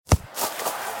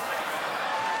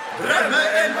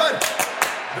Drømmeelver!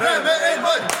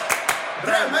 Drømmeelver!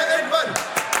 Drømmeelver!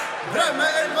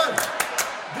 Drømmeelver!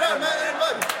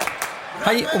 Drømmeelver!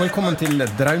 Hei og velkommen til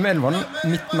Draumeelveren.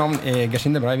 Mitt navn er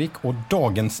Gershinde Breivik, og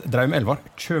dagens Draumeelver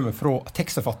kommer fra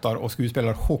tekstforfatter og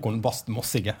skuespiller Håkon Bast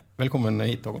Mossige. Velkommen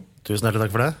hit, Håkon. Tusen hjertelig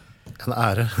takk for det. En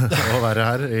ære å være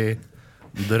her i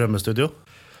drømmestudio.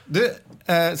 Du,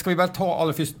 skal vi bare ta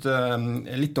aller først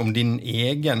litt om din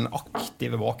egen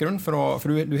aktive bakgrunn, for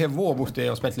du har vært borte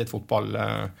og spilt litt fotball.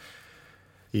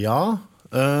 Ja,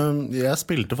 jeg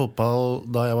spilte fotball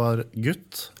da jeg var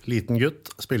liten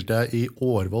gutt, spilte jeg i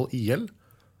Årvoll IL.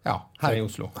 Ja, her i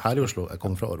Oslo. Her i Oslo, jeg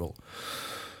kom fra Årvoll.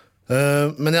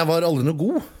 Men jeg var aldri noe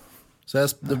god, så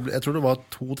jeg tror det var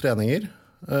 2 treninger,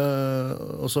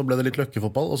 og så ble det litt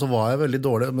løkkefotball, og så var jeg veldig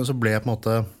dårlig, men så ble jeg på en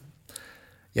måte,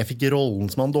 jeg fikk rollen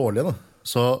som han dårlige da.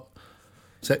 Så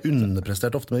jeg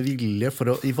underpresterte ofte med vilje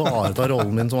for å ivareta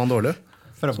rollen min som han dårlige.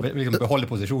 For å liksom beholde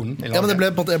posisjonen i laget. Ja, men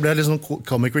jeg ble litt sånn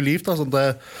comic relief da, sånn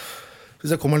at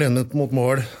hvis jeg kom alene mot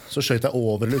mål, så skjøt jeg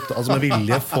over eller ut, altså med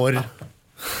vilje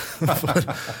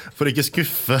for ikke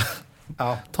skuffe,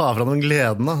 ta fra den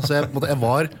gleden da. Så jeg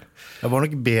var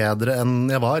nok bedre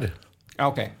enn jeg var. Ja,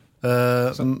 ok.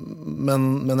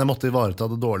 Men jeg måtte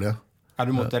ivareta det dårlige. Ja,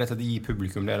 du måtte rett og slett gi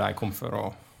publikum det de kom for å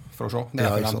se. Det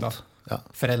er forventet. Ja.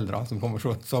 Foreldre som kom og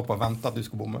så på og ventet at du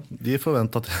skulle bomme. De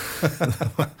forventet at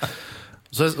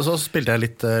så spilte jeg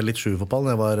litt sjuerfotball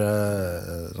når jeg var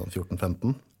sånn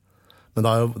 14-15. Men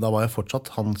da var jeg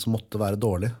fortsatt han som måtte være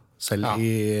dårlig. Selv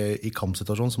i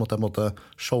kampsituasjonen så måtte jeg måtte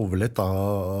showe litt da,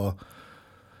 og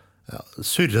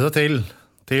surre det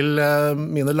til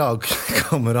mine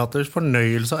lagkameraters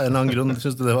fornøyelse av en eller annen grunn.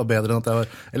 Synes det var bedre enn at jeg var...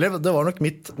 Eller det var nok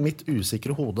mitt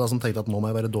usikre hode da, som tenkte at nå må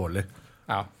jeg være dårlig.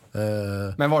 Ja.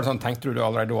 Men var det sånn, tenkte du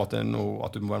allerede da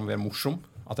at du må være morsom?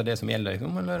 At det er det som gjelder,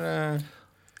 liksom? Eller?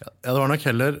 Ja, det var nok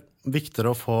heller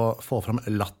viktigere å få frem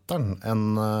latteren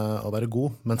enn å være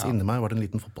god, mens inni meg var det en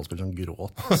liten fotballspiller som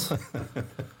gråt.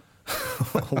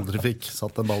 Aldri fikk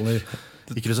satt den ballen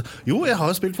i krysset. Jo, jeg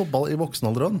har jo spilt fotball i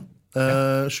voksenalderen.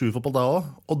 Sjuerfotball da også.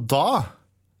 Og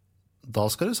da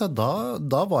skal du se,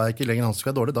 da var jeg ikke lenger han som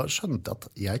skulle være dårlig. Da skjønte jeg at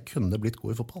jeg kunne blitt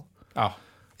god i fotball. Ja.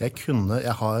 Jeg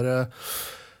har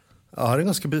en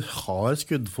ganske hard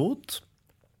skuddfot.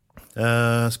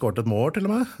 Skåret et mål til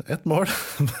og med. Et mål.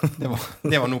 det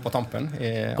var noe på tampen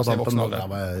i voksen alder.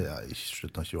 I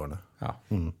slutten av 20-årene. Ja.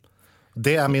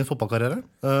 Det er min fotballkarriere.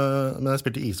 Men jeg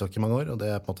spilte ishockey i mange år, og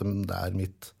det er på en måte det er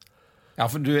mitt. Ja,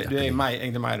 for du er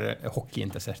egentlig mer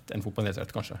hockeyinteressert enn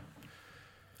fotballinteressert, kanskje?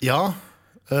 Ja.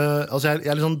 Altså jeg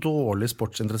er litt sånn dårlig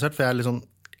sportsinteressert, for jeg er liksom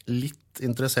litt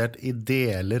interessert i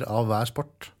deler av hver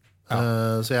sport.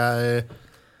 Så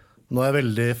nå er jeg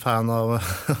veldig fan av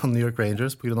New York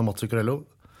Rangers på grunn av Mats Zuccarello.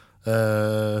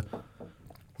 Jeg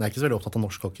er ikke så veldig opptatt av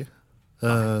norsk hockey.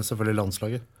 Selvfølgelig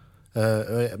landslaget.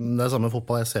 Men det er samme med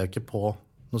fotball. Jeg ser ikke på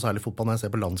noe særlig fotball når jeg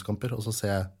ser på landskamper, og så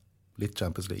ser jeg litt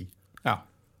Champions League.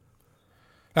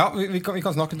 Ja, vi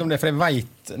kan snakke litt om det, for jeg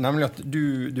vet nemlig at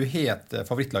du har et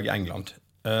favorittlag i England,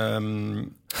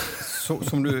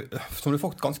 som du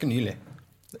fått ganske nylig.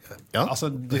 Ja. Altså,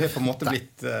 du har på en måte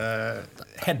blitt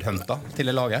headhuntet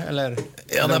til det laget, eller?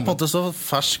 Ja, det er på en måte så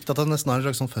ferskt at det nesten er en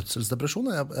slags sånn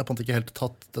fødselsdepresjon. Jeg har på en måte ikke helt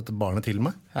tatt dette barnet til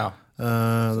meg. Ja.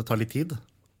 Det tar litt tid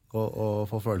å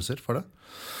få følelser for det.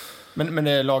 Men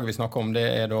det laget vi snakker om, det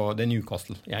er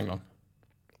Newcastle i England.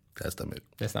 Det stemmer.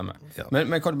 Ja.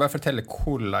 Men kan du bare fortelle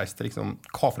hva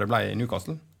for det ble i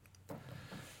Newcastle?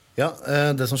 Ja,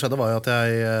 det som skjedde var jo at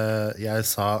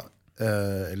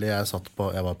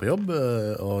jeg var på jobb,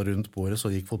 og rundt bordet så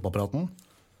gikk fotballpraten.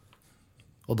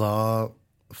 Og da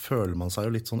føler man seg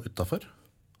jo litt sånn utenfor.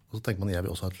 Og så tenker man, jeg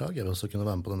vil også ha et lag. Jeg vil også kunne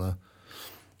være med på denne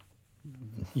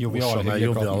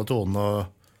joviale tonen og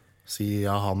si,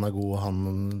 ja, han er god,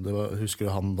 husker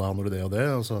du han da han gjorde det og det?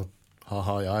 Og så,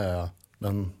 haha, ja.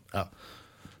 Men ja,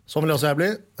 sånn vil også jeg bli.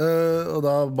 Og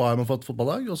da ba jeg meg for et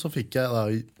fotballag, og så fikk jeg da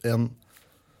en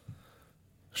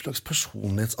slags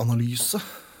personlighetsanalyse.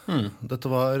 Dette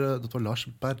var Lars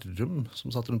Berrum som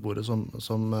satt rundt bordet, som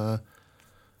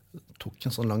tok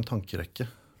en sånn lang tankerekke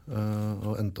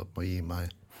og endte opp med å gi meg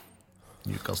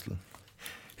Newcastle.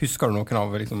 Husker du noen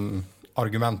av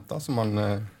argumenter som man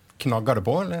knagget det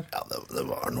på, eller? Ja, det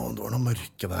var noe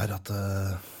mørke der, at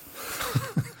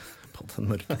på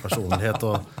den mørke personlighet,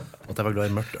 og at jeg var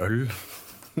glad i mørkt øl.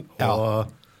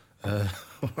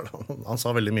 Han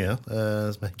sa veldig mye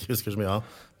som jeg ikke husker så mye av,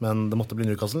 men det måtte bli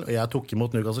Newcastle, og jeg tok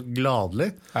imot Newcastle gladelig.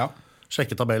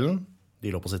 Sjekket tabellen, de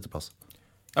lå på siste plass.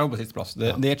 Jeg lå på siste plass, det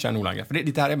er ikke noe lenger, for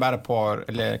dette her er bare hva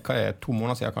 2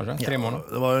 måneder siden kanskje? 3 måneder?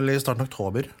 Det var i starten av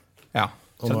oktober. Ja,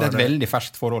 så det er et veldig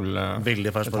ferskt forhold.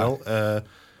 Veldig ferskt forhold.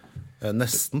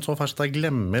 Nesten så ferskt at jeg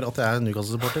glemmer at jeg er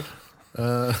Newcastle-supporter.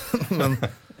 Men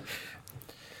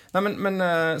Nei, men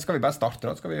skal vi bare starte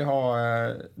da? Skal vi ha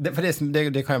for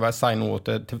det kan jeg bare si nå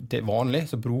til vanlig,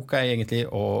 så bruker jeg egentlig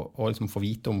å liksom få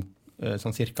vite om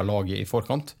sånn cirka laget i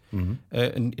forkant.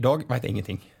 I dag vet jeg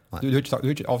ingenting. Du har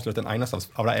ikke avslørt den eneste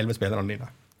av de 11 spillerne dine.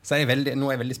 Så nå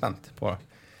er jeg veldig spent på det.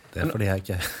 det er fordi jeg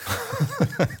ikke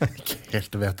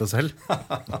helt vet det selv.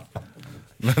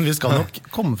 Men vi skal nok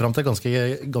komme frem til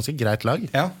ganske greit lag.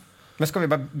 Ja, men skal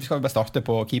vi bare starte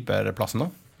på keeperplassen da?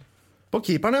 På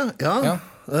keeperen, ja.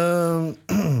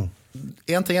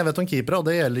 En ting jeg vet om keepere, og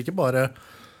det gjelder ikke bare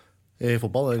i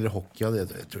fotball eller hockey, jeg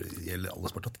tror det gjelder alle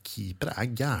sport, at keepere er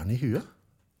gærne i huet.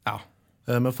 Ja.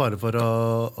 Med fare for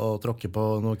å tråkke på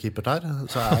noen keepertær,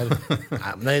 så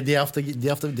nei, de er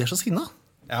så sinna.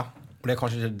 Ja, og det er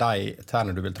kanskje ikke de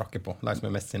tærne du vil trakke på, de som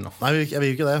er mest sinna. Nei, jeg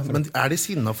vil ikke det. Men er de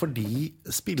sinna fordi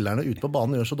spillerne ute på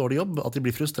banen gjør så dårlig jobb, at de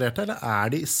blir frustrerte, eller er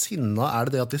de sinna, er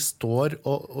det det at de står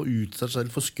og utsetter seg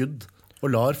selv for skudd, og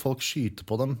lar folk skyte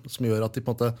på dem, som gjør at de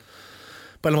på en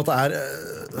eller annen måte er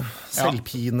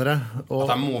selvpinere. Og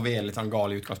at de må være litt sånn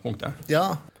gal i utgangspunktet. Ja.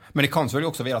 Men det kan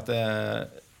selvfølgelig også være at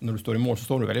når du står i mål, så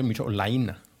står du veldig mye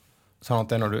alene. Sånn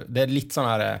at det er litt sånn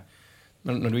her,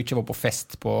 når du ikke var på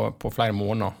fest på flere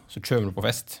måneder, så kjører du på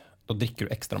fest, da drikker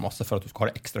du ekstra masse for at du skal ha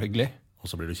det ekstra hyggelig.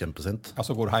 Og så blir du kjempesint. Ja,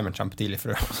 så går du hjem kjempetidlig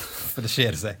for det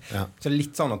skjer seg. Ja. Så det er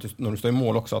litt sånn at når du står i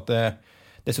mål også, at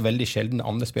det er så veldig sjelden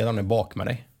andre spillerne bak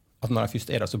med deg. At når jeg først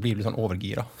er der, så blir du sånn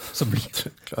overgira. Så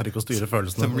klarer ikke å styre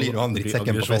følelsene. Så blir du han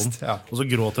drittsekken på fest. Ja. Og så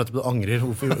gråter etterpå, angrer.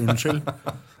 Hvorfor? Unnskyld.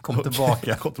 Kom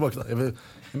tilbake. Kom tilbake.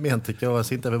 Jeg mente ikke å være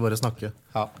sint, jeg vil bare snakke.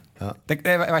 Ja. Jeg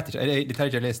vet ikke, det har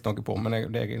jeg ikke lest noe på, men jeg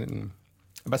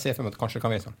bare ser for meg at kanskje det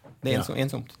kan være sånn. Det er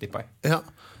ensomt, tipper jeg. Ja,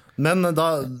 men da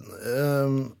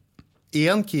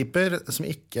en keeper som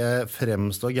ikke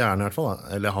fremstår gæren i hvert fall,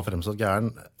 eller har fremstått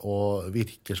gæren og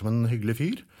virker som en hyggelig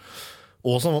fyr,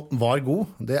 og som var god,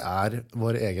 det er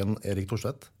vår egen Erik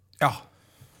Thorstvedt. Ja.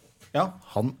 Det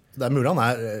er mulig han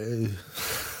er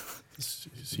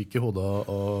syk i hodet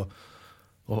og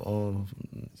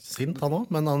sint han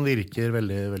også, men han virker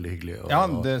veldig, veldig hyggelig. Ja,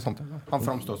 det er sant. Han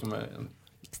fremstår som en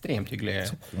ekstremt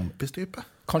hyggelig kompistype.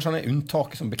 Kanskje han er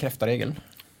unntaket som bekrefter regelen.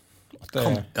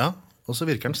 Ja, og så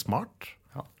virker han smart.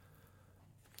 Ja.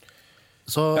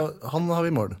 Så han har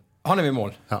vi mål. Han er vi i mål.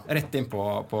 Ja. Rett inn på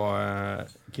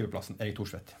keeperplassen, Erik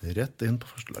Thorstvedt. Rett inn på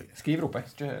første laget. Skriver opp,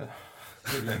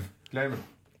 glem.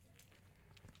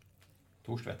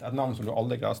 Thorstvedt. Et navn som du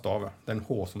aldri greier å stave. Det er en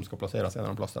H som skal plasseres en eller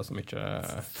annen plass der som ikke...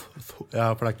 Ja,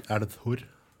 for er det Thor?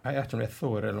 Jeg vet ikke om det er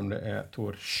Thor eller om det er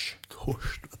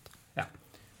Thorstvedt.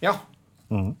 Ja.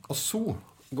 Og så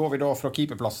går vi da fra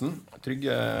keeperplassen,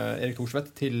 trygge Erik Thorstvedt,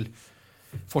 til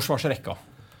forsvarsrekka.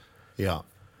 Ja.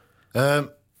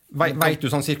 Vet du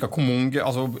sånn cirka hvor mange,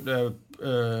 altså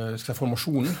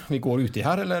formasjonen vi går ut i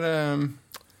her, eller?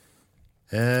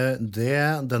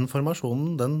 Den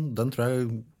formasjonen, den tror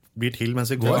jeg blir til mens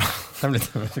vi går.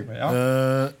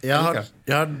 Jeg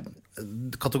har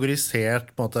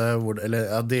kategorisert på en måte, eller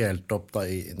jeg har delt opp da,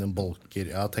 i noen bolker.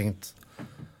 Jeg har tenkt,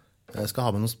 jeg skal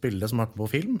ha med noen spillere som har vært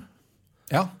på film.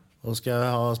 Ja. Og så skal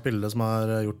jeg ha spillere som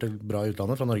har gjort det bra i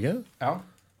utlandet fra Norge. Ja.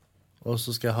 Og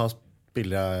så skal jeg ha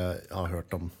spillere jeg har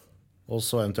hørt om. Og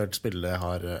så eventuelt spille jeg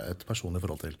har et personlig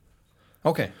forhold til.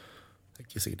 Ok. Det er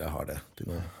ikke sikkert jeg har det til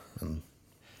noe, men...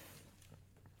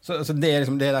 Så det er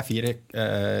liksom det er de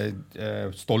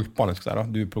 4 stolpene skal jeg, da.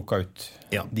 Du plukker ut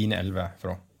dine 11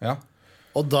 fra. Ja.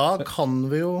 Og da kan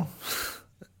vi jo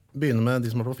begynne med de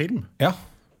som er på film. Ja.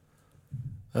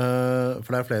 For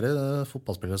det er flere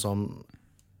fotballspillere som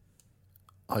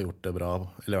har gjort det bra,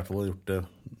 eller i hvert fall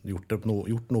gjort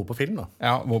noe på film da.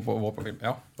 Ja, var på film,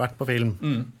 ja. Vært på film.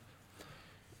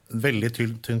 Veldig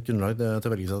tynt grunnlag til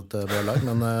å velge seg et bra lag,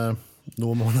 men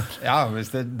noe måneder. Ja, hvis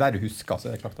det er der du husker,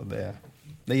 så er det klart at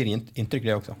det gir inntrykk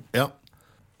det også. Ja.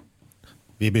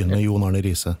 Vi begynner med Jon Arne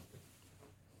Riise.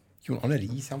 Jon Arne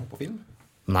Riise, han var på film?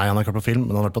 Nei, han har ikke vært på film,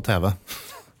 men han har vært på TV.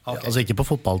 Okay. Altså ikke på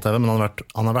fotball-TV, men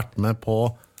han har vært med på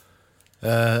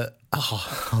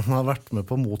han har vært med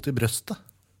på Mot i brøstet.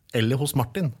 Eller hos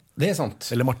Martin. Det er sant.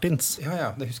 Eller Martins.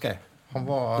 Ja, det husker jeg. Han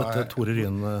var Dette Tore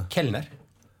Ryen kelner.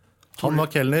 Han var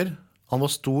kelner. Han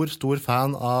var stor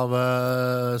fan av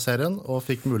serien og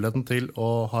fikk muligheten til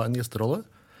å ha en gjesterolle.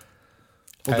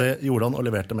 Og det gjorde han og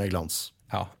leverte med glans.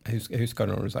 Ja, jeg husker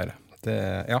det når du sier det.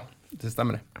 Det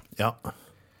stemmer det. Ja.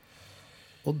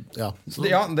 Og, da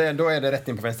er det rett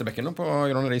inn på venstrebekken på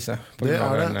Jon Arne Riise. Det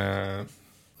er det.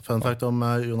 Fun fact om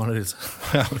Jon Arne Riise.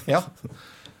 Ja.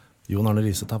 Jon Arne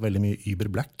Riise tar veldig mye Uber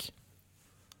Black.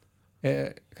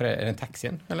 Er det en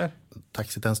taxien, eller?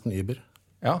 Taxitjenesten Uber.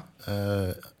 Ja.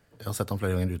 Jeg har sett han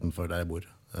flere ganger utenfor der jeg bor.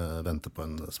 Venter på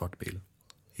en svart bil.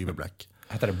 Uber Black.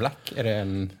 Heter det Black? Er det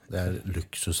en... Det er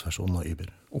luksusversjonen av Uber.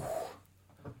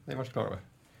 Det var ikke klar over.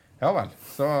 Ja vel.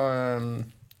 Så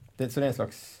det er en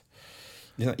slags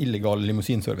liksom, illegal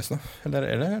limousinservice, da? Eller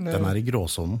er det? Eller? Den er i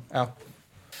gråsonen.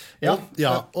 Ja.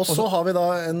 Og så har vi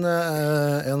da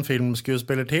en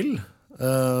filmskuespiller til,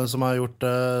 som har gjort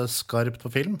skarpt på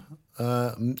film.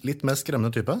 Litt mer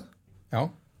skremmende type.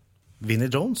 Ja. Vinnie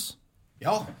Jones.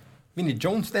 Ja, Vinnie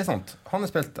Jones, det er sant. Han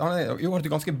har gjort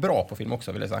det ganske bra på film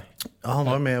også, vil jeg si. Ja, han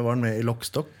var med i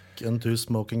Lockstock and Two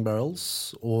Smoking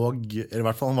Barrels, og eller i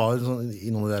hvert fall han var sånn,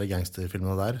 i noen av de der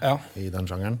gangsterfilmene der, i den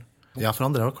sjangeren. Ja, for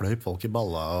han drev og kløyp folk i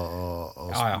balla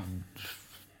og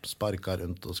sparka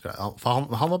rundt og skrei.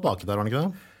 Han var baki der, var han ikke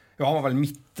det? Ja, han var vel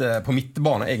på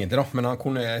midtbane egentlig da, men han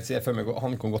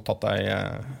kunne godt tatt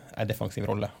en defensiv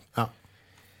rolle. Ja.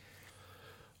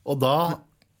 Og da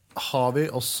har vi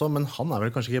også, men han er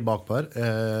vel kanskje ikke bakpå her,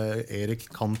 Erik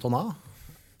Cantona.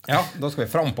 Ja, da skal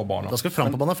vi fram på banen.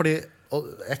 Fordi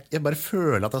jeg bare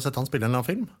føler at jeg har sett han spille en eller annen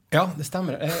film. Ja, det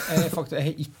stemmer. Jeg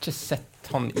har ikke sett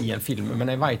han i en film,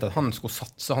 men jeg vet at han skulle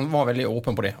satse. Han var veldig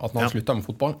åpen på det, at når han sluttet med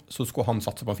fotball, så skulle han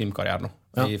satse på en filmkarriere nå,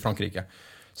 i Frankrike.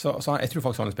 Så jeg tror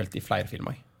faktisk han har spilt i flere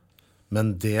filmer.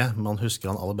 Men det man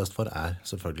husker han aller best for er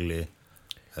selvfølgelig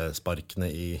sparkene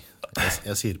i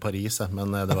jeg sier Paris,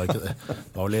 men det var ikke det.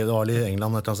 Det var vel i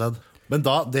England et eller annet sted. Men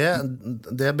da,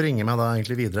 det bringer meg da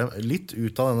egentlig videre litt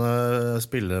ut av denne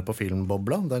spillere på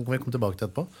filmbobla. Den kan vi komme tilbake til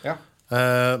etterpå. Ja.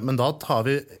 Men da tar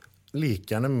vi like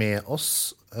gjerne med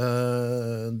oss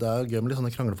det er gøy med litt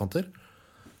sånne kranglefanter.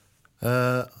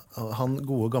 Han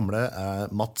gode gamle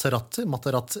Materazzi.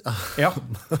 Ja.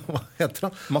 Hva heter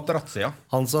han? Materazzi, ja.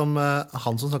 Han som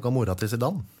snakket om mora til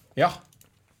Zidane.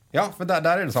 Ja, for der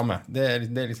er det samme. Det er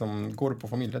liksom, går det på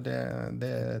familie, det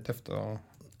er tøft å...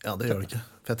 Ja, det gjør det ikke.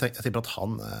 For jeg tipper at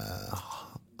han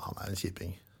er en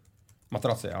kjiping.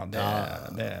 Materazzi, ja.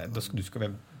 Da skal du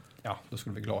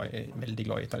være veldig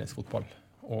glad i italiensk fotball.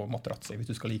 Og Materazzi,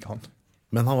 hvis du skal like han.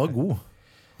 Men han var god.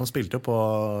 Han spilte jo på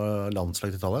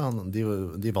landslaget til Italia.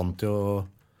 De vant jo...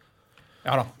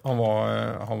 Ja da, han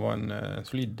var en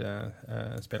solid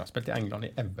spiller. Spilte i England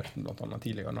i Everton, blant annet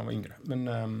tidligere, da han var yngre. Men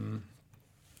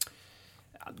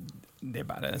det er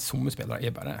bare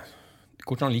sommerspillere.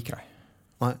 Hvordan han liker deg?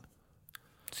 Nei.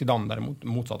 Zidane derimot,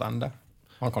 motsatt ende.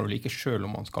 Han kan jo like selv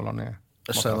om han skal ha ned.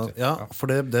 Ja, for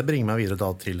det bringer meg videre da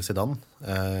til Zidane.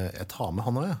 Jeg tar med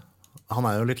han også, jeg. Han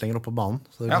er jo litt lenger oppe på banen,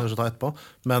 så det kan jeg ta etterpå.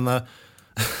 Men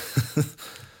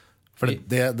for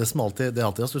det som alltid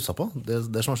har stusset på,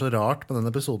 det som var så rart med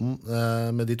den episoden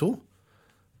med de to,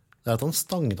 det er at han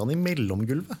stanget han i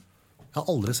mellomgulvet. Jeg har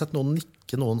aldri sett noen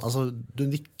nikke noen. Altså, du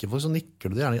nikker for, så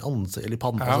nikker du det gjerne i ansikt eller i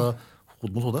pannen. Altså,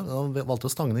 hod mot hode. Han valgte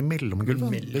å stange den i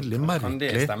mellomgulvet. Veldig merkelig. Kan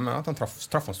det stemme at han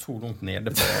traff han så langt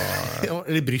nede på...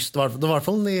 Eller i bryst. Det var i hvert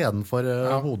fall nedenfor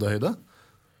hodehøyde.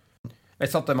 Jeg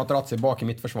satt Materazzi bak i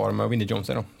midtforsvaret med Vinnie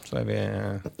Jones, da. Så er vi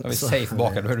safe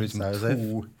bak her. Du hører ut som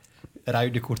to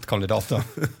røde kortkandidater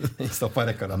i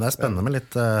stopperekka. Men det er spennende med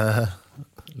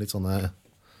litt sånne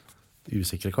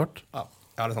usikre kort. Ja,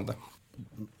 det er sant det.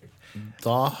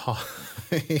 Da har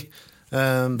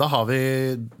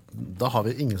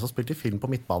vi ingen som har spilt i film på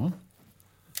midtbanen.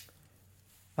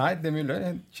 Nei, det er mulig.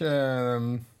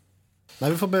 Nei,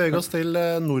 vi får bevege oss til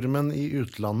nordmenn i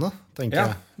utlandet, tenker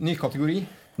jeg. Ny kategori.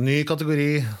 Ny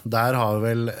kategori. Der har vi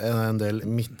vel en del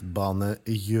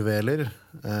midtbanejuveler,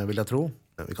 vil jeg tro.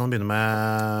 Vi kan begynne med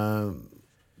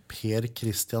Per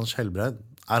Christian Skjelbreid.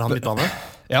 Er han midtbane?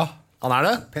 Ja. Han er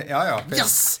det? Ja.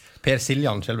 Yes! Per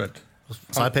Siljan Skjelbreid.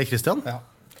 Sa jeg Per Christian? Ja.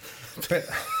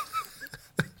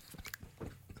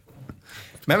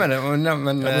 Men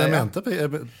jeg mente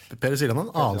Per Siljan, en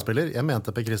annen spiller. Jeg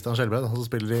mente Per Christian Skjelbreid, han som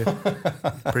spiller i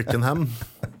Brickenham.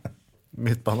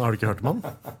 Midtbane, har du ikke hørt om han?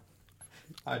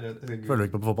 Følger du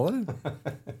ikke på fotball, eller?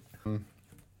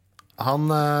 Han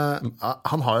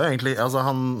har jo egentlig altså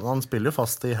han spiller jo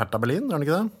fast i Hertha Berlin, gjør han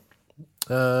ikke det?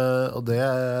 Og det,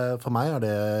 for meg er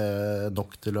det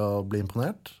nok til å bli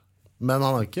imponert. Men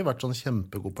han har ikke vært sånn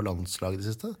kjempegod på landslaget i det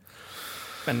siste.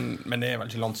 Men det er vel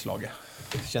ikke landslaget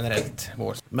generelt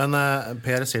vår. Men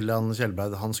Per Siljan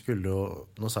Skjelbreid, han skulle jo,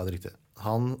 nå sa jeg det riktig,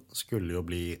 han skulle jo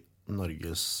bli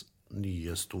Norges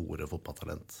nye store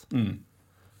fotballtalent.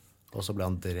 Og så ble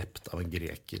han drept av en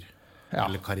greker.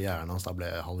 Eller karrieren hans da ble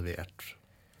halvert.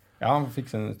 Ja, han fikk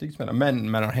seg en styggsmedel,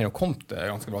 men han har jo kommet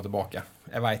ganske bra tilbake.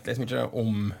 Jeg vet liksom ikke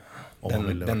om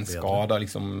den skada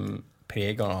liksom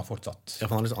preger han fortsatt. Ja,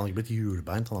 for han har ikke blitt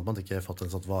hjulbeint. Han har på en måte ikke fått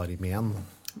en sånn varig men.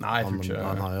 Nei, jeg tror ikke.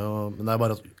 Men det er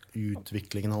bare at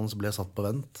utviklingen hans ble satt på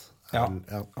vent. Ja.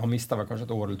 Han mistet vel kanskje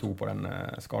et år eller to på den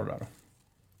skaden der.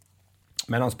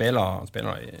 Men han spiller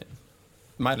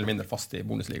mer eller mindre fast i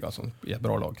Bundesliga i et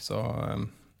bra lag, så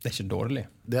det er ikke dårlig.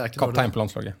 Det er ikke Kaptein på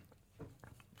landslaget.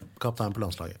 Kaptein på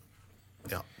landslaget.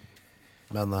 Ja.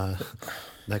 Men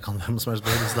det kan hvem som helst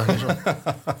bli disse dager, så.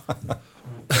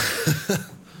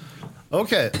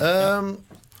 Ok.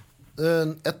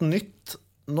 Et nytt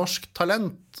norsk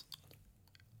talent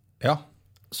Ja.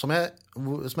 som jeg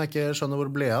ikke skjønner hvor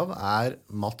det ble av, er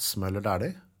Mats Møller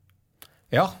Dæhlie.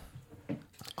 Ja.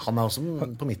 Han er også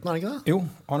på midten, er han ikke det? Jo,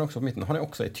 han er også på midten. Han er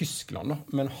også i Tyskland, da.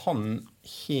 Men han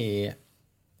er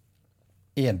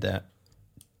det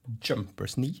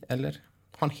jumpers knee, eller?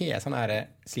 Han har sånne her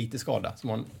sliteskade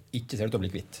som han ikke ser ut til å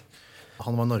bli kvitt.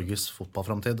 Han var Norges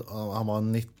fotballframtid. Han var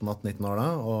 19 år da,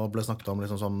 og ble snakket om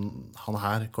liksom som han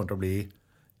her kommer til å bli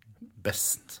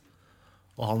best.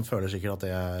 Og han føler sikkert at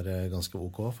det er ganske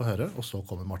ok for å høre, og så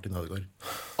kommer Martin Ødegaard.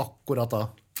 Akkurat da.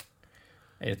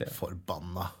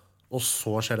 Forbanna. Og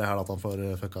så skjer det her at han får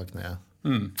fucka kneet.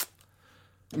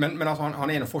 Men altså,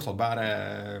 han er nå fortsatt bare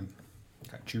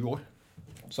 20 år.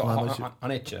 Så han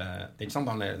er ikke, det er ikke sant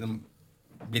han er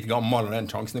blitt gammel og den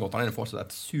sjansen er gått. Han er fortsatt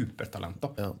et supertalent da.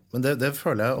 Ja, men det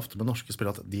føler jeg ofte med norske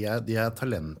spillere, at de er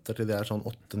talenter til de er sånn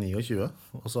 8-29.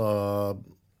 Og så,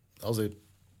 altså,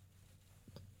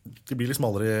 de blir liksom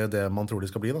aldri det man tror de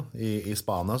skal bli da. I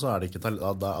Spania så er det ikke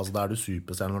altså, da er du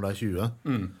superstjerne når du er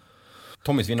 20.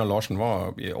 Tommy Svinna Larsen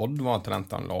i Odd var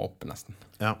talentet han la opp nesten.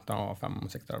 Ja. Da var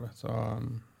 35, så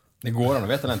det går an å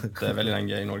være talent veldig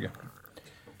lenge i Norge.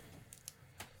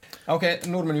 Ok,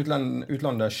 nordmenn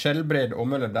utlandet, Skjelbred og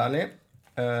Møller Dæhlie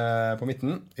på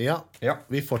midten. Ja,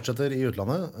 vi fortsetter i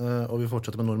utlandet, og vi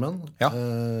fortsetter med nordmenn. Ja.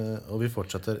 Og vi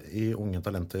fortsetter i unge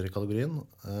talenter-kategorien.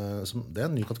 Det er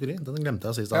en ny kategori, den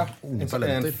glemte jeg sist. Ja, unge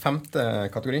talenter. en femte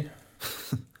kategori.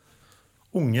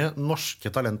 Unge norske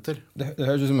talenter. Det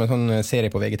høres ut som en sånn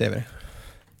serie på VGTV.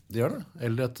 Det gjør det.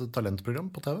 Eller et talentprogram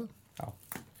på TV.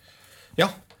 Ja.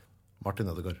 Martin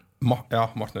Ødegaard.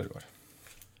 Martin Ødegaard.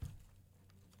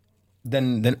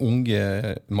 Den unge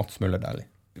Mats Møller Dæhlie.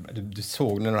 Du så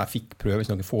når de fikk prøve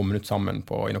noen få minutter sammen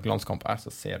i noen landskamper her,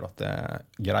 så ser du at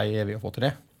greier vi å få til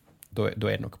det. Da er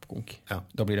det noe på gong. Ja.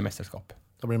 Da blir det mesterskap.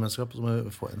 Da blir det mesterskap, så må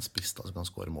vi få en spiss da, som kan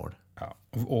skåre mål. Ja.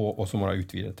 Og så må de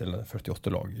utvide til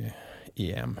 48 lag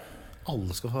i EM.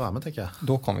 Alle skal få være med, tenker jeg.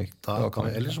 Da kan vi.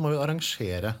 Ellers så må vi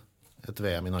arrangere et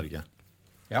VM i Norge.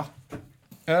 Ja.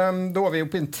 Da er vi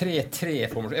oppe i en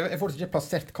 3-3-formasjon. Jeg får ikke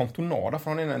plassert Cantona,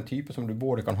 for han er en type som du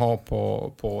både kan ha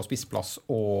på spissplass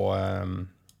og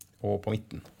på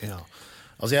midten. Ja.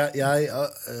 Altså jeg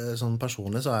sånn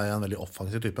personlig så er jeg en veldig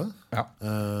offensiv type. Ja.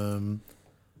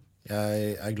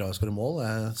 Jeg er glad i å skåre mål.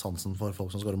 Jeg er sansen for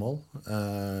folk som skårer mål.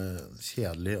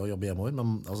 Kjedelig å jobbe hjemover,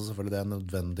 men altså selvfølgelig det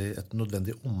er et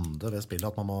nødvendig onde ved spillet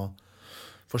at man må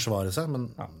forsvare seg, men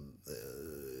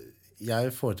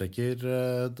jeg foretrekker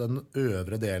den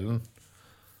øvre delen.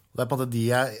 Det er på en måte de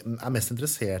jeg er mest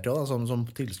interessert i også, som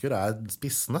tilskuer er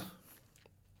spissene.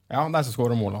 Ja, de som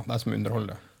skårer mål, de som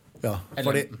underholder. Ja,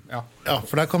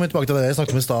 for der kommer vi tilbake til det jeg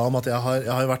snakket om i sted om at jeg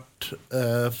har vært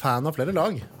fan av flere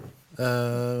lag.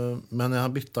 Men jeg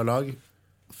har byttet lag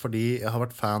fordi jeg har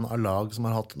vært fan av lag som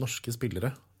har hatt norske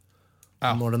spillere.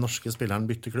 Når den norske spilleren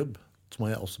bytter klubb, så må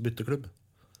jeg også bytte klubb.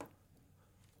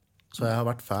 Så jeg har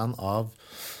vært fan av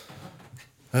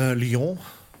Lyon,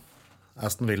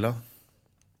 Aston Villa,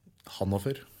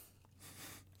 Hannover,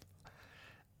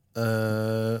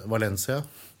 Valencia,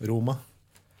 Roma.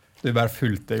 Du bare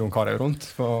fulgte Jon Carew rundt?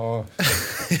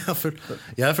 Jeg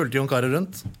fulgte Jon Carew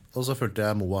rundt, og så fulgte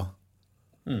jeg Moa.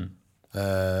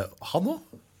 Han også?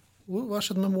 Hva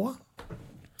skjedde med Moa?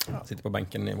 Sitter på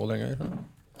benken i Vålerenga.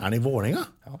 Er han i Vålerenga?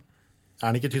 Ja. Er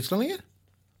han ikke i Tyskland lenger?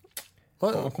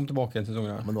 Han kom tilbake en sesong.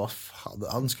 Men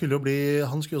han skulle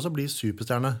også bli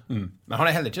superstjerne. Men han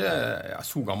er heller ikke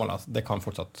så gammel. Altså. Det kan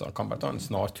fortsatt kan bare ta en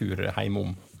snartur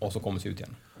hjemom og så komme seg ut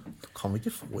igjen. Kan vi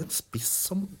ikke få et spiss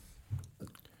som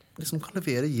liksom kan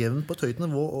levere jevnt på et høyt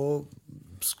nivå og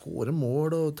skåre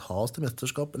mål og ta oss til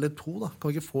mesterskap eller 2 da?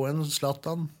 Kan vi ikke få en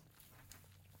Zlatan?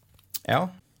 Ja.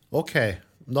 Ok,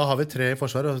 da har vi 3 i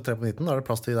forsvaret og 3 på midten. Da er det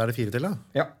plass til, da er det 4 til da?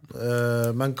 Ja.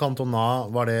 Men Cantona,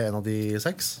 var det en av de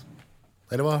 6?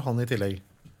 Eller var han i tillegg?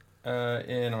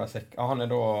 En av de 6. Han er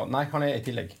da... Nei, han er i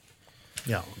tillegg.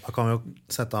 Ja, da kan vi jo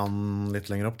sette han litt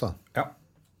lenger opp da. Ja.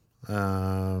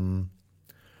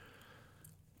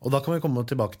 Og da kan vi komme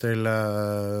tilbake til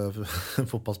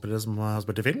fotballspillere som har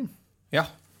spilt i film. Ja.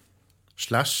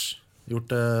 Slash,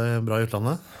 gjort det bra i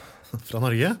utlandet fra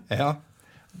Norge. Ja.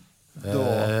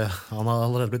 Han har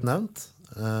allerede blitt nevnt.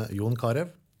 Jon Carew.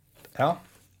 Ja.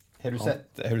 Har du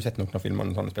sett noen av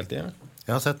filmene han har spilt i?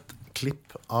 Jeg har sett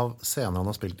klipp av scener han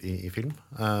har spilt i film.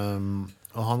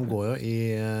 Og han går jo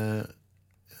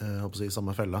jeg håper å si,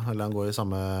 samme fella, eller han går i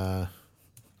samme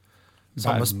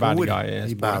Bad spor,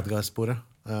 guy-sporet. i bad guy-sporet,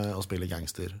 og spiller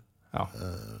gangster. Ja.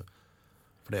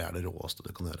 For det det råeste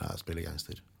du kan gjøre, å spille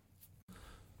gangster.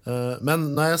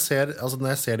 Men når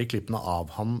jeg ser de klippene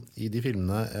av han i de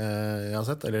filmene jeg har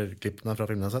sett, eller klippene fra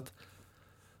filmene jeg har sett,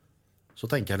 så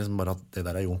tenker jeg liksom bare at det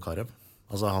der Jon Carew.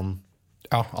 Altså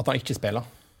Ja, at han ikke spiller.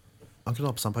 Han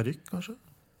kunne ha på seg en parykk, kanskje.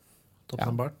 Ta på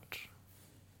seg en bart.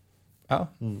 Ja,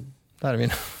 der vi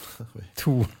nå.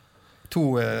 To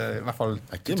i hvert fall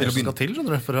Det ikke mer som skal til,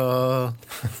 skjønner du, for å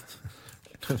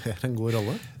levere en god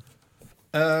rolle.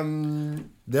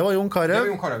 Det var Jon Carew.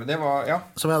 Det var, ja.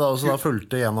 Som jeg da også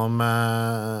fulgte gjennom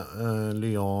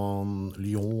Lyon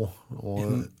og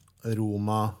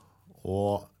Roma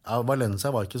og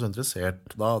Valencia var ikke så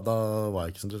interessert. Da var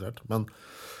jeg ikke så interessert. Men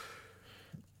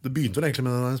det begynte vel egentlig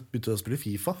med da jeg begynte å spille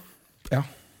FIFA. Ja.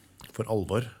 For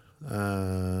alvor.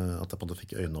 At jeg på en måte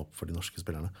fikk øynene opp for de norske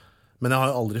spillerne. Men jeg har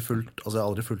jo aldri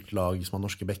fulgt lag som har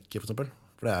norske bekker, for eksempel.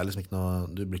 For det liksom ikke noe.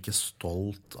 Du blir ikke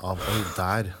stolt av oi,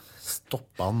 der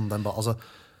stoppa han den altså,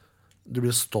 du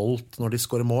blir stolt når de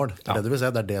skårer mål. Det det du vil se.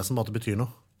 Det det som på en måte betyr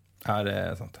noe. Ja,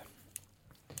 det sant.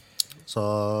 Så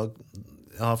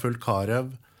jeg har fulgt Carew,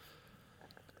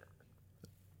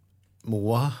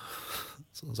 Moa,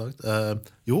 som sagt.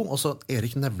 Jo, også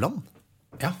Erik Nevland.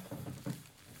 Ja.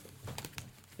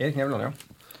 Erik Nevland, ja.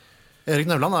 Erik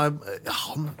Nevland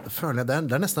han føler jeg,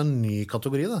 det nesten en ny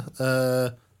kategori, det.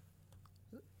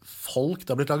 Folk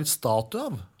det har blitt laget statue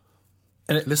av.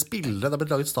 Eller spillere det har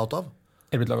blitt laget statue av.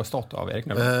 Det blitt laget statue av Erik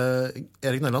Nevland?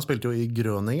 Erik Nevland spilte jo i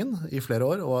Grøningen i flere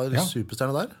år, og var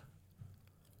superstjerne der.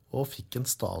 Og fikk en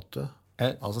statue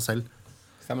av seg selv.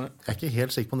 Stemmer det? Jeg er ikke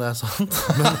helt sikker på om det sant,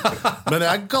 men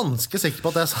jeg ganske sikker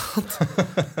på at det sant.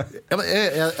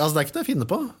 Altså, det ikke det jeg finner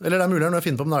på. Eller det mulig når jeg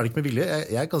finner på, men det det ikke med vilje.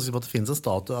 Jeg ganske sikker på at det finnes en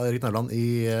statue av Erik Nevland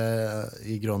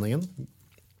i Grøningen.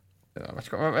 Jeg vet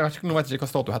ikke, nå vet jeg ikke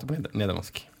hva statue heter på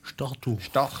nederlandsk.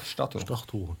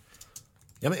 Statue.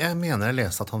 Ja, men jeg mener jeg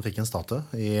leste at han fikk en statue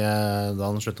da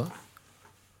han sluttet.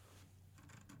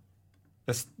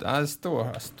 Det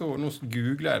står nå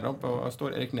googler jeg da på,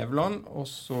 står Erik Nevland, og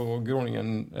så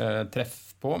Groningen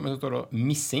treff på, men så står det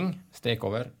 'missing', strek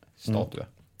over, statue.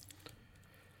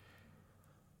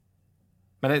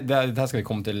 Men det skal vi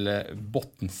komme til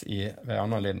bottens ved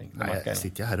annen anledning. Nei,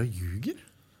 sitter jeg her og ljuger?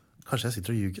 Kanskje jeg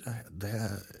sitter og ljuger?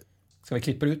 Skal vi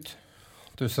klippe det ut?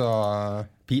 Du sa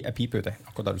pipe ut,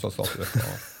 akkurat der du sa statue.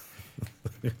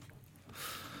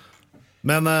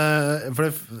 Men for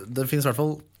det finnes i hvert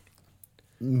fall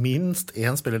minst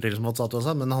én spiller til som har hatt statue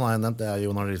også, men han har nevnt, det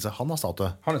Jon Arne Riise. Han har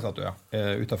statue. Han har statue, ja.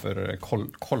 Utenfor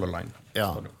Color Line. Ja.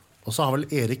 Og så har vel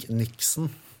Erik Nixon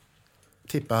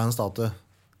tippet en statue.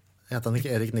 Heter han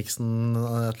ikke Erik Nixon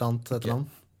et eller annet etternavn?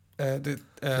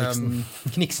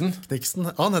 Kniksen.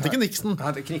 Han heter ikke Nixon.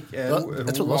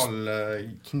 Roald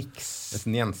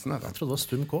Kniksen Jensen. Jeg trodde det var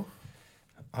Stum K.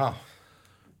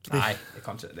 Nei, det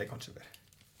kan ikke være.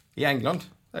 I England,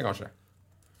 det kanskje.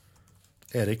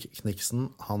 Erik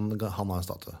Kniksen, han har en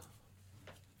statue.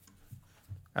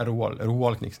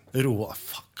 Roald Kniksen.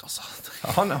 Fuck, altså.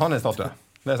 Han er statue,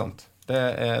 det sant.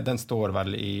 Den står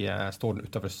vel står den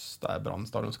utenfor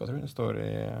Brannstadion, skal jeg tro. Den står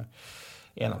i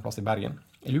en eller annen plass i Bergen.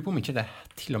 Jeg lurer på om ikke det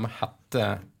til og med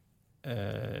heter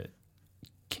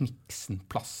Kniksen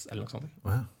plass, eller noe sånt.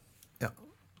 Ja.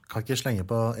 Kan ikke slenge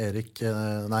på Erik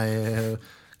kan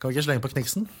vi ikke slenge på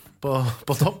Kniksen på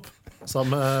topp,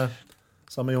 sammen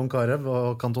med Jon Carew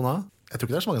og Cantona. Jeg tror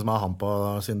ikke det så mange som har han på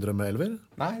sin drømmeelver.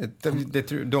 Nei, da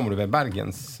må du være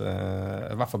Bergens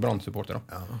i hvert fall Brann-supporter.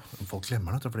 Ja, folk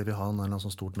glemmer det, fordi vi har en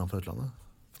sånn stort navn fra utlandet.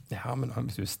 Ja, men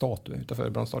hvis du er statue utenfor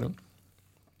Brannstadion.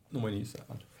 Nå må jeg nyse.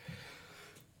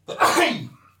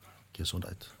 Ikke så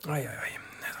deit. Nei,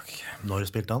 takk. Når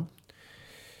spilte han?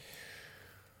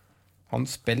 Han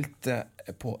spilte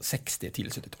på 60 til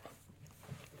 70-tallet.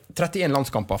 31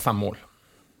 landskamper, 5 mål.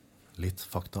 Litt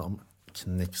fakta om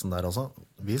Kniksen der altså.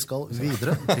 Vi skal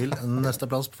videre til neste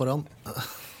plass foran.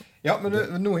 Ja, men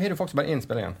nå har du faktisk bare 1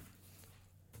 spiller igjen.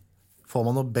 Får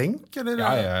man noe benk, eller?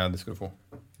 Ja, det skal du få.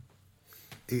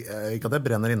 Ikke at jeg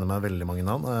brenner inne med veldig mange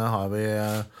navn. Har vi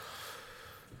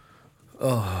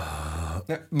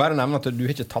bare nevne at du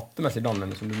har ikke tatt det med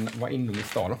Zidane, som du var innom i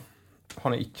stad.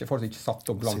 Han er fortsatt ikke satt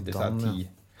opp blant disse 10.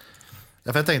 Ja,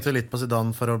 for jeg tenkte litt på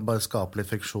Zidane for å bare skape litt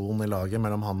friksjon i laget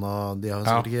mellom han og de har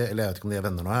sikkert ikke, eller jeg vet ikke om de er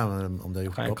venner nå, om de har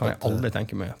gjort det opp. Kan jeg aldri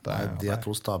tenke meg at de er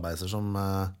 2 stabeiser som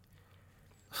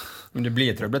Men det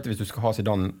blir trøblete hvis du skal ha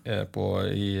Zidane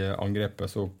i angrepet,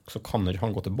 så kan ikke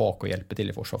han gå tilbake og hjelpe til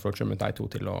i forsvar, for å komme de 2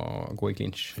 til å gå i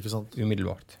clinch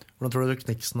umiddelbart. Hvordan tror du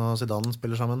Kniksen og Zidane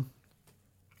spiller sammen?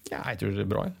 Ja, jeg tror det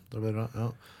er bra. Det blir bra, ja.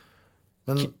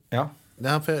 Men Ja.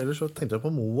 for ellers så tenkte jeg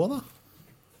på Moa, da.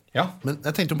 Ja. Men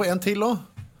jeg tenkte jo på en til òg.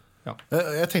 Ja.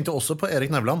 Jeg tenkte også på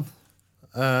Erik Nevland.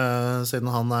 Siden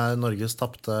han er Norges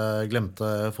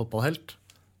glemte fotballhelt.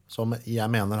 Som jeg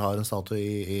mener har en statue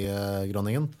i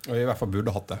Groningen. Og i hvert fall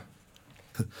burde hatt det.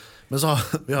 Men så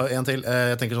vi har en til.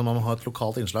 Jeg tenker sånn, man må ha et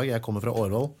lokalt innslag. Jeg kommer fra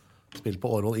Årvoll. Spilt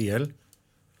på Årvoll IL.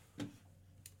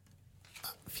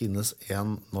 Finnes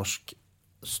en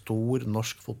stor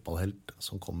norsk fotballhelt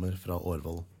som kommer fra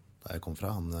Årvoll, der jeg kom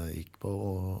fra. Han gikk på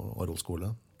Årvoll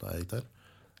skole da jeg gikk der.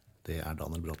 Det er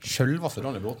Daniel Bråten. Sjølveste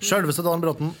Daniel Bråten? Sjølveste Daniel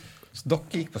Bråten. Så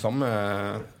dere gikk på samme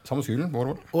skolen på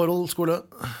Årvoll? Årvoll skole.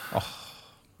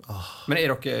 Men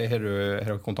har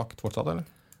dere kontakt fortsatt, eller?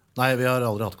 Nei, vi har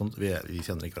aldri hatt kontakt. Vi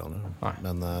kjenner ikke hverandre. Nei.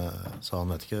 Men så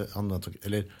han vet ikke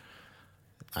eller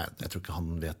nei, jeg tror ikke han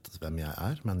vet hvem jeg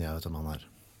er, men jeg vet hvem han er.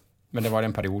 Men det var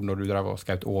en periode når du drev og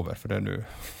skaut over for det du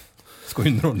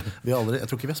skulle underholde? Jeg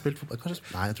tror ikke vi har spilt fotball.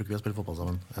 Nei, jeg tror ikke vi har spilt fotball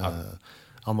sammen.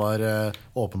 Han var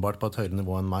åpenbart på et høyere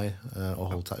nivå enn meg og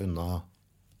holdt seg unna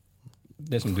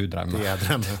det som du drev med. Det jeg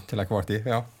drev med. Til enhver tid,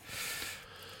 ja.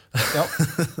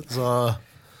 Så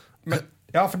Men,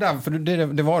 ja, for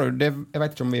det var jo jeg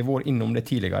vet ikke om vi var innom det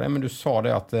tidligere, men du sa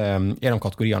det at en av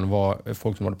kategoriene var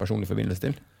folk som hadde personlig forbindelse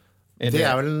til. Det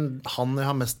er vel han jeg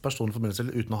har mest personlig forbindelse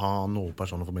til, uten å ha noe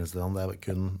personlig forbindelse til han. Det er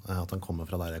kun at han kommer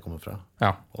fra der jeg kommer fra.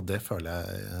 Ja. Og det føler jeg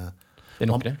Det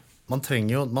er nok det. Man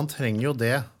trenger jo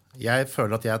det. Jeg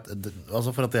føler at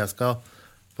altså for at jeg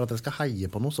skal heie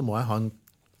på noe, så må jeg ha en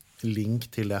link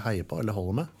til det jeg heier på, eller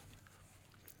holder med.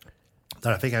 Det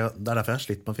er derfor jeg har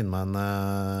slitt med å finne meg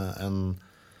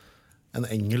en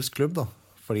engelsk klubb, da.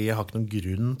 Fordi jeg har ikke noen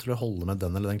grunn til å holde med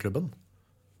den eller den klubben.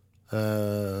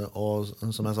 Og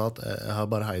som jeg sa, at jeg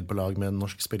har bare heiet på lag med en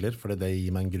norsk spiller, fordi det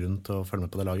gir meg en grunn til å følge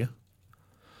med på det laget.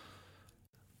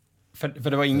 For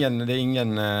det er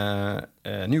ingen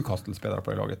Newcastle-spillere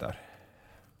på det laget der,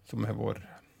 som har vært...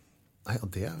 Nei, og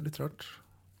det er litt rart.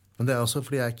 Men det er også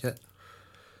fordi jeg har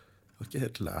ikke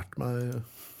helt lært meg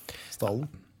stallen.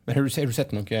 Men har du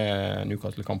sett noen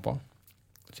Newcastle-kamper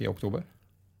siden oktober?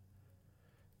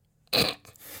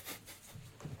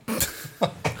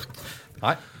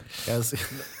 Nei. Jeg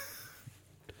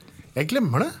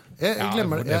glemmer det. Jeg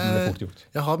glemmer det. Det er fort gjort.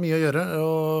 Jeg har mye å gjøre,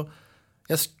 og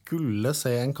jeg skulle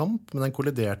se en kamp, men den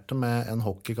kolliderte med en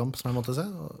hockeykamp som jeg måtte se,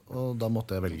 og da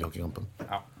måtte jeg velge hockeykampen.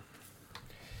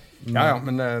 Ja,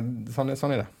 men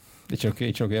sånn er det. Det er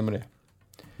ikke noe med det.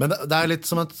 Men det er litt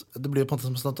som det blir på en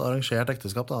måte som et arrangert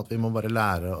ekteskap, da, at vi må bare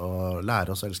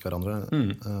lære oss å elske hverandre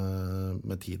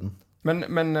med tiden.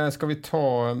 Men skal vi ta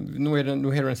nå har du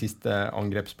den siste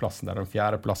angrepsplassen der, den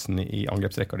 4. plassen i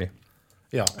angrepsrekka di.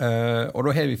 Ja. Og da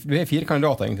har du har 4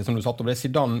 kandidater egentlig som du satt opp. Det er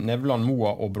Zidane, Nevland,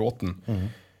 Moa og Bråten.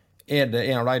 Er det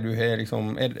en av de du har liksom,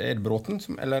 er det Bråten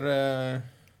som, eller?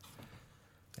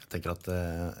 Jeg tenker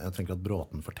at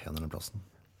Bråten fortjener den plassen.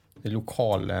 Det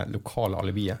lokale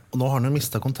alibiet. Og nå har han jo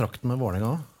mistet kontrakten med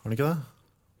Vålerenga, har han ikke det?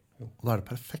 Jo. Og da er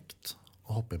det perfekt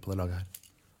å hoppe inn på det laget her.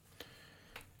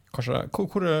 Kanskje,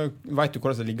 vet du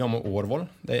hvordan det ligger med Årvoll?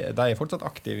 De er fortsatt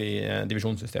aktive i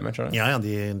divisjonssystemet, ikke det? Ja,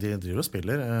 de driver og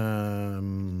spiller.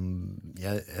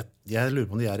 Jeg lurer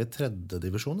på om de er i 3.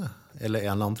 divisjon, eller en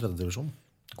eller annen 3. divisjon.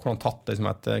 Hvordan tatt det som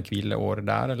et hvileår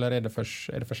der, eller er det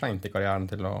for sent i karrieren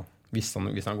til å, hvis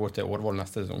han går til Årvoll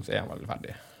neste sesong, så er han vel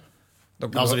ferdig?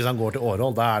 Altså hvis han går til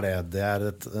Årvoll, da er det er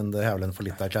vel en for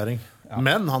litt erklæring. Ja.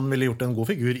 Men han ville gjort en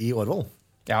god figur i Årvoll.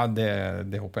 Ja,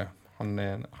 det håper jeg. Han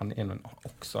er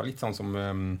også litt sånn som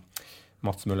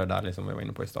Mats Møller der, liksom vi var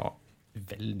inne på i sted.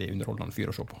 Veldig underholdende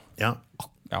fyr å se på. Ja.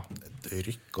 Ja. Et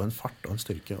rykk og en fart og en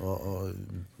styrke, og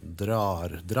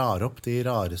drar opp de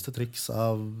rareste triks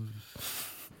av...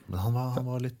 Men han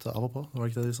var litt av og på, var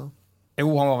det ikke det de sa? Jo,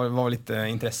 han var litt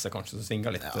interesse kanskje, så svinga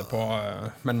litt på,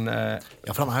 men...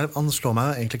 Ja, for han slår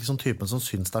meg egentlig ikke sånn typen som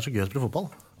syns det er så gøy å spille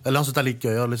fotball. Eller han synes det er litt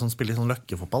gøy å liksom spille litt sånn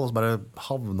løkkefotball, og så bare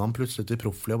havner han plutselig til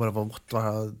profflig, og bare,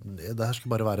 det her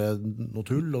skulle bare være noe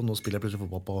tull, og nå spiller jeg plutselig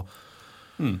fotball på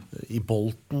i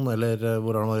Bolton, eller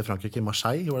hvor er det i Frankrike, i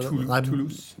Marseille? Var det det? Nei,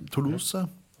 Toulouse.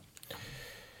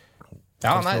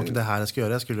 Ja, nei. Det var ikke det her jeg skulle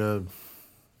gjøre, jeg skulle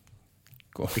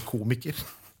bli komiker.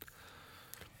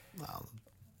 Ja.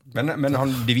 Men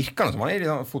det virker som han er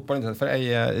i fotballinteressert, for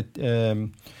jeg...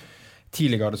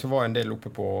 Tidligere så var jeg en del oppe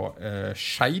på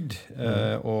Skeid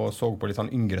og så på litt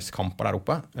sånn yngreskamper der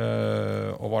oppe,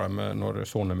 og var der med når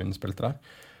sonen min spilte der.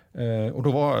 Og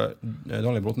da var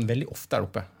Daniel Bråten veldig ofte der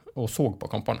oppe og så på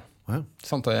kampene. Ja.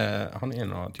 Sant, han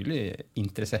er tydelig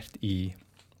interessert i...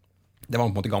 Det var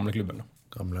på en måte gamle klubben.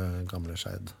 Gamle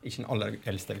Skeid. Ikke den aller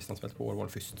eldste hvis han spilte på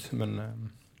Årvoll først, men...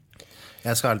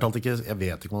 Jeg vet ikke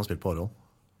om han har spilt på Årvoll,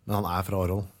 men han er fra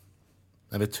Årvoll.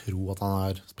 Jeg vil tro at han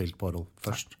har spilt på Årvoll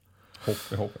først.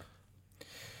 Jeg håper.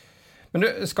 Men du,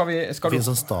 skal Det du...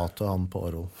 finnes en statue av han på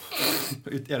Årvoll.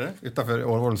 Er det? Utenfor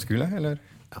Årvoll skole, eller?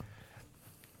 Ja.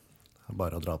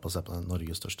 Bare å dra på og se på den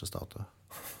Norges største statue.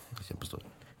 Kjempestor.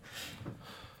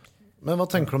 Men hva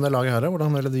tenker du om det laget her?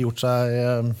 Hvordan ville de gjort seg...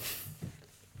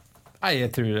 Nei,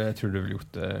 jeg tror du ville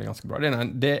gjort det ganske bra.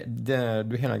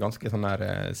 Du har en ganske sånn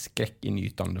der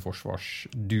skrekkinngytende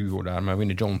forsvarsduo der med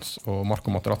Vinnie Jones og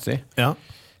Marco Materazzi. Ja.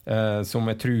 Som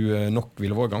jeg tror nok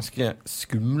ville vært ganske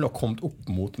skumle og kommet opp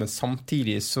mot, men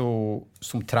samtidig så,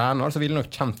 som trener så ville jeg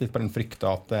nok kjent litt på den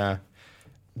frykta at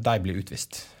de blir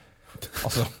utvist.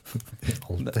 Altså,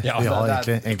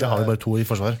 egentlig har vi bare 2 i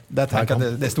forsvar. Det tenker jeg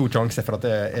at det er stor sjanse for at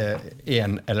det er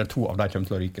 1 eller 2 av de kommer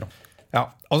til å ryke. Da. Ja,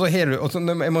 altså jeg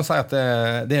må si at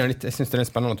det er litt, jeg synes det er litt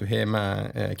spennende at du har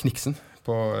med Kniksen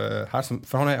på, her,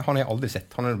 for han har jeg aldri sett.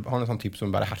 Han er en sånn type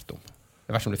som bare hørt om.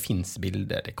 Det vet ikke om det finnes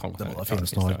bilder. Det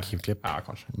finnes noen arkivklipp. Ja,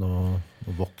 kanskje. Noen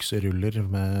voksruller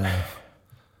med...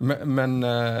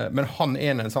 Men han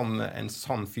er en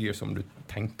sånn fyr som du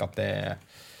tenker at det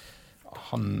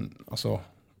han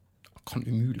kan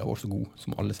umulig ha vært så god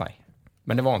som alle sier.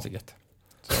 Men det var han sikkert.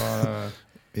 Så,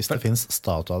 hvis det finnes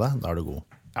statue av det, da er du god.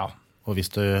 Ja. Og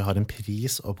hvis du har en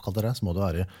pris oppkalt det, så må du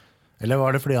være... Eller var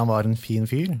det fordi han var en fin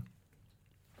fyr?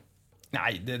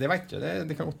 Nei, det vet jeg.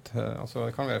 Det kan godt.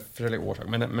 Det kan være forskjellige årsaker,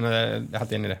 men jeg er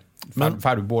helt enig i det.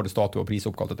 Får du både statue og pris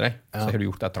oppkalt etter deg, så har du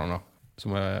gjort et eller annet som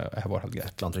har vært helt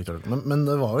greit. Men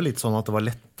det var jo litt sånn at det var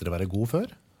lettere å være god før.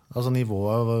 Altså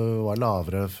nivået var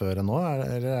lavere før enn nå,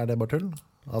 eller er det bare tull?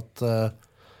 At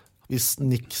hvis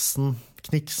Kniksen,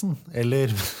 eller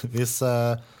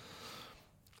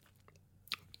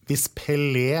hvis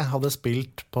Pelé hadde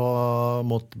spilt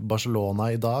mot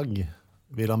Barcelona i dag,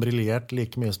 ville han briljert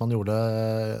like mye som han gjorde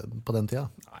på den tida?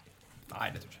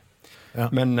 Nei, det tror jeg ikke. Ja.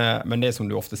 Men det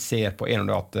som du ofte ser på er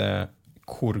at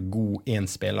hvor god en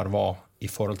spiller var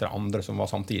i forhold til andre som var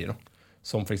samtidig. Da.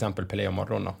 Som for eksempel Pelé og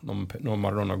Maradona. Når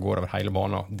Maradona går over hele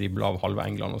banen, dribler av halve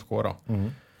England og skårer,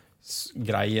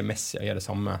 greier Messi å gjøre det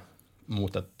samme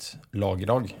mot et lag i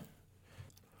dag.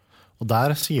 Og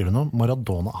der sier du noe.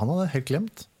 Maradona, han hadde helt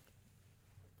glemt.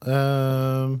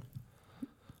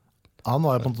 Han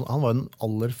var den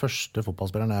aller første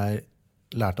fotballspilleren jeg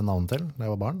lærte navnet til da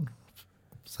jeg var barn.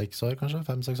 6 år kanskje,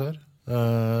 5-6 år.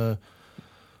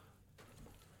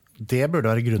 Det burde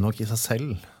være grunn nok i seg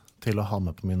selv til å ha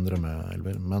med på min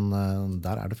drømmeelver. Men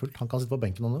der er det fullt. Han kan sitte på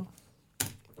benken nå.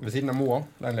 Ved siden av Moa,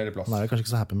 det er en ledig plass. Han er kanskje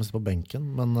ikke så happy med å sitte på benken,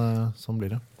 men sånn blir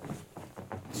det.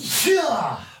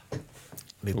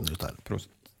 Liten ut her. Prost.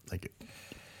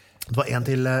 Det var en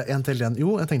til den. Jo,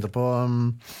 jeg tenkte på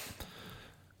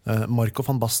Marco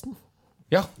van Basten.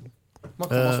 Ja, Marco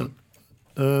van Basten.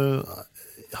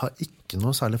 Jeg har ikke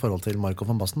noe særlig forhold til Marco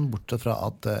van Basten, bortsett fra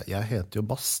at jeg heter jo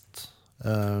Bast.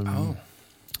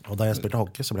 Og da jeg spilte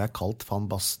hockey, så ble jeg kalt Van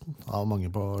Basten av mange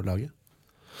på laget.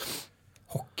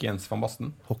 Hockeyens Van Basten?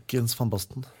 Hockeyens Van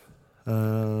Basten.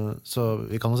 Så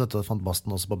vi kan jo sette Van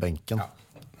Basten også på benken. Ja.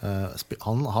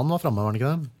 Han var fremme, var han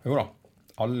ikke det? Jo da.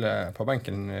 Alle på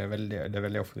benken det er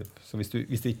veldig ofte. Så hvis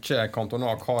det ikke er Cantona,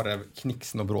 Karev,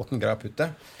 Kniksen og Bråten greier å putte,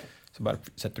 så bare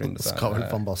setter du inn det. Skal vel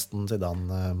Van Basten,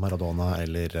 Zidane, Maradona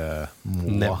eller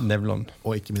Moa. Nevland.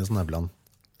 Og ikke minst Nevland.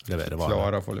 Levere varer.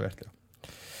 Klara får levert, ja.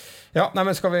 Ja, nei,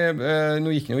 men skal vi... Nå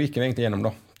gikk vi egentlig gjennom,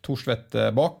 da. Thorstvedt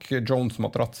bak, Jones,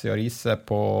 Materazzi og Riise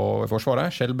på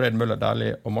forsvaret, Skjelbred, Møller,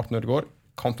 Dæhlie og Martin Ødegaard,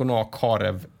 Cantona,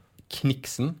 Karev,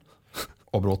 Kniksen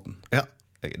og Bråten. Ja.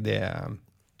 Det er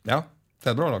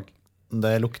et bra lag.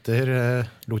 Det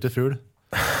lukter fugl.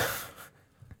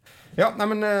 Ja, nei,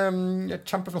 men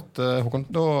kjempeflott, Håkon.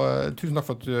 Tusen takk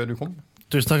for at du kom.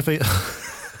 Tusen takk for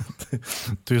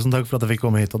at jeg fikk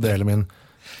komme hit og dele min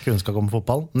kunnskap om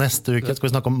fotball. Neste uke skal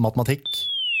vi snakke om matematikk.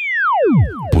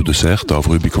 Produsert av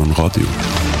Rubicon Radio.